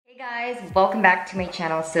Hey guys, welcome back to my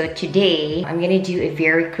channel. So today I'm gonna do a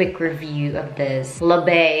very quick review of this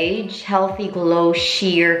BEIGE Healthy Glow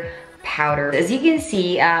Sheer Powder. As you can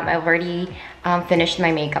see, I've already finished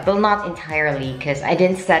my makeup. Well, not entirely because I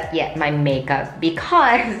didn't set yet my makeup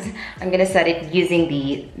because I'm gonna set it using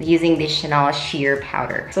the Chanel Sheer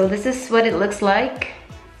Powder. So this is what it looks like.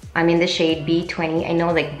 I'm in the shade B20. I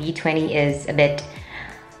know like B20 is a bit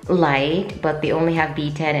light, but they only have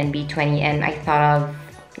B10 and B20, and I thought of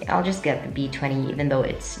I'll just get the B20 even though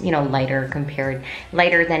it's, you know, lighter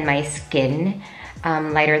than my skin,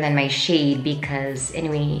 lighter than my shade, because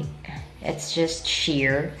anyway, it's just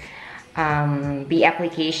sheer. The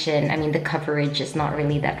application, I mean the coverage is not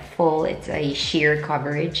really that full. It's a sheer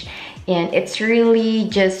coverage, and it's really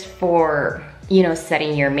just for, you know,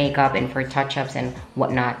 setting your makeup and for touch-ups and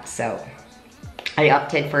whatnot. So I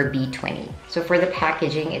opted for B20. So for the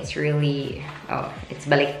packaging, it's really, oh, it's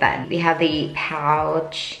baliktad. They have the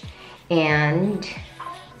pouch, and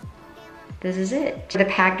this is it. The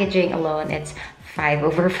packaging alone, it's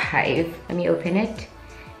 5/5. Let me open it,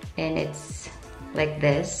 and it's like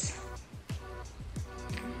this.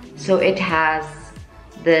 So it has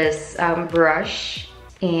this brush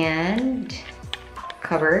and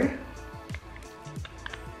cover,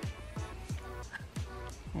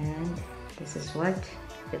 and this is what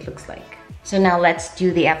it looks like. So now let's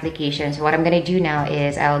do the application. So what I'm gonna do now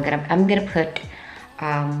is I'm gonna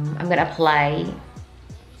apply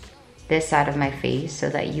this side of my face so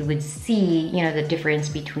that you would see, you know, the difference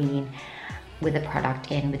between with the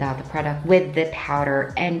product and without the product, with the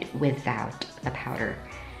powder and without the powder.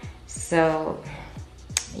 So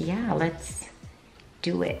yeah, let's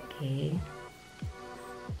do it, okay?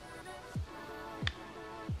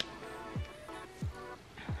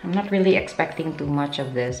 I'm not really expecting too much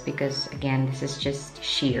of this because again, this is just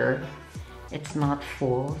sheer. It's not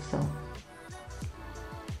full, so.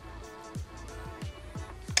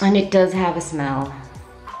 And it does have a smell.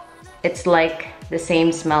 It's like the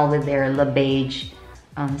same smell with their BEIGE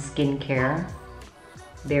skincare,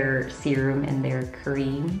 their serum and their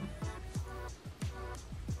cream.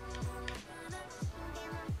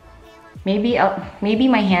 Maybe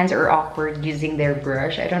my hands are awkward using their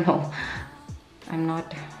brush. I don't know. I'm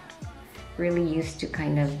not really used to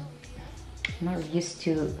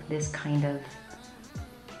this kind of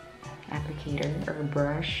applicator or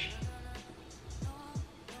brush.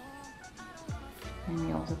 Let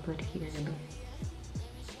me also put here a bit.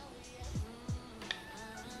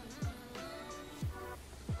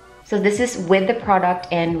 So this is with the product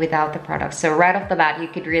and without the product. So right off the bat, you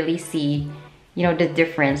could really see, you know, the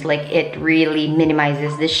difference. Like it really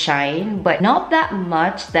minimizes the shine, but not that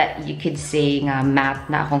much that you could say matte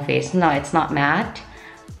na akong face. No, it's not matte,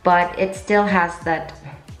 but it still has that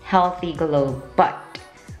healthy glow, but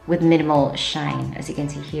with minimal shine, as you can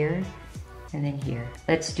see here and then here.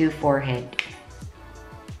 Let's do forehead.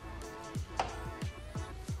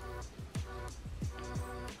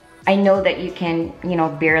 I know that you can, you know,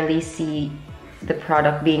 barely see the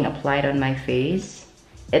product being applied on my face.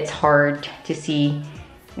 It's hard to see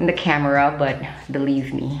in the camera, but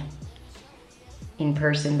believe me, in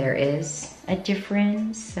person there is a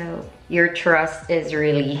difference. So your trust is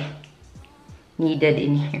really needed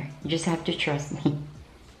in here. You just have to trust me.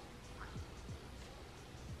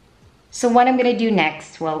 So what I'm gonna do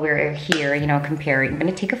next while we're here, you know, comparing, I'm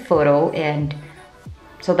gonna take a photo, and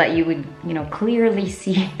so that you would, you know, clearly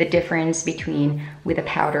see the difference between with the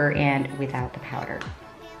powder and without the powder.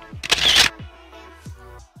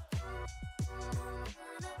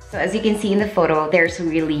 So as you can see in the photo, there's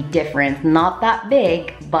really difference. Not that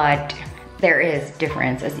big, but there is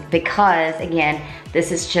difference because again,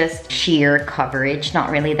 this is just sheer coverage,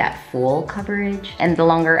 not really that full coverage. And the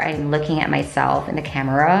longer I'm looking at myself in the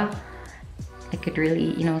camera, I could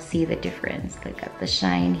really, you know, see the difference. Look at the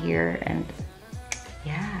shine here, and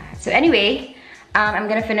yeah. So anyway, I'm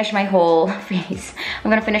gonna finish my whole face. I'm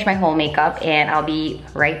gonna finish my whole makeup, and I'll be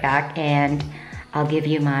right back, and I'll give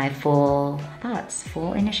you my full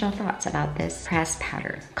initial thoughts about this pressed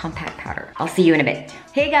powder, compact powder. I'll see you in a bit.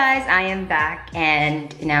 Hey guys, I am back,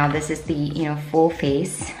 and now this is the, you know, full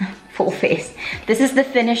face. This is the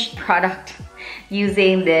finished product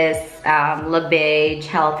using this BEIGE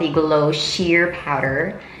Healthy Glow Sheer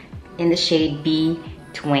Powder in the shade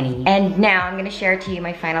B20. And now I'm gonna share to you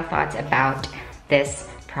my final thoughts about this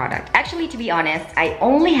product. Actually, to be honest, I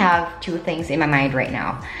only have two things in my mind right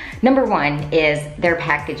now. Number one is their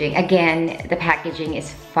packaging. Again, the packaging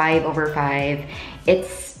is 5/5.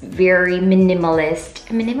 It's very minimalist.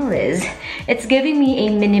 It's giving me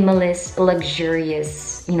a minimalist,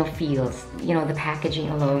 luxurious, you know, feels. You know, the packaging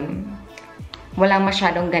alone. Walang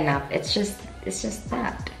masyadong ganap. It's just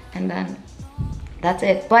that. and then that's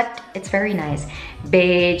it. But it's very nice.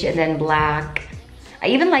 Beige and then black. I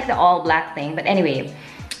even like the all black thing, but anyway,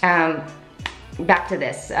 back to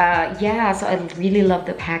this. Yeah, so I really love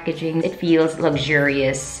the packaging. It feels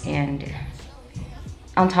luxurious, and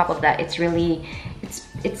on top of that, it's really,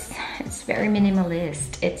 it's very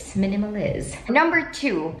minimalist. It's minimalist. Number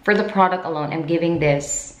 2, for the product alone, I'm giving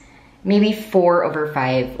this maybe 4 over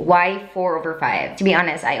 5. Why 4 over 5? To be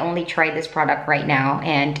honest, I only tried this product right now,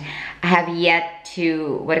 and I have yet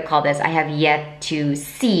to, what do you call this? I have yet to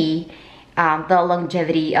see the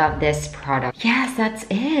longevity of this product. Yes, that's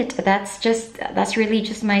it. That's really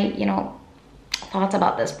just my, you know, thoughts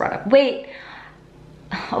about this product. Wait,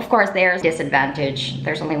 of course there's disadvantage.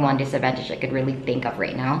 There's only one disadvantage I could really think of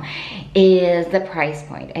right now, is the price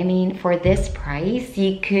point. I mean, for this price,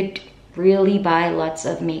 you could really buy lots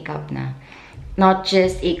of makeup na. Not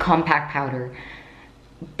just a compact powder.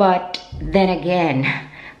 But then again,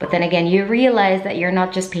 you realize that you're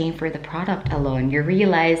not just paying for the product alone. You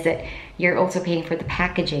realize that you're also paying for the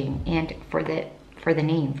packaging and for the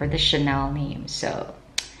name, for the Chanel name. So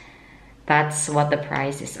that's what the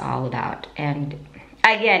price is all about. And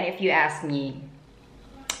again, if you ask me,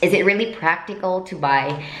 is it really practical to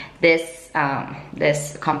buy this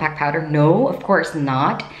this compact powder? No, of course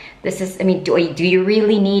not. This is, I mean, do you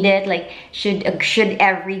really need it? Like, should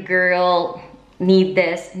every girl need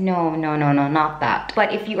this? No, not that.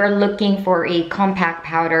 But if you are looking for a compact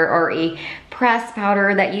powder or a pressed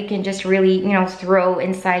powder that you can just really, you know, throw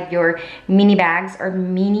inside your mini bags or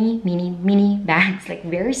mini bags, like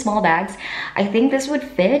very small bags, I think this would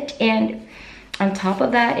fit. And on top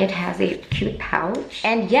of that, it has a cute pouch.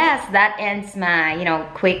 And yes, that ends my, you know,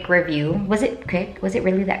 quick review. Was it quick? Was it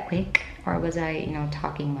really that quick? Or was I, you know,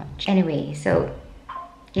 talking much? Anyway, so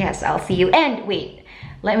yes, I'll see you. And wait,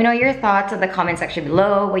 let me know your thoughts in the comment section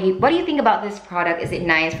below. What do you think about this product? Is it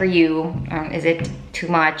nice for you? Is it too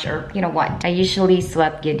much, or you know what? I usually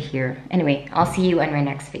sweat good here. Anyway, I'll see you on my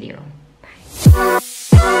next video. Bye.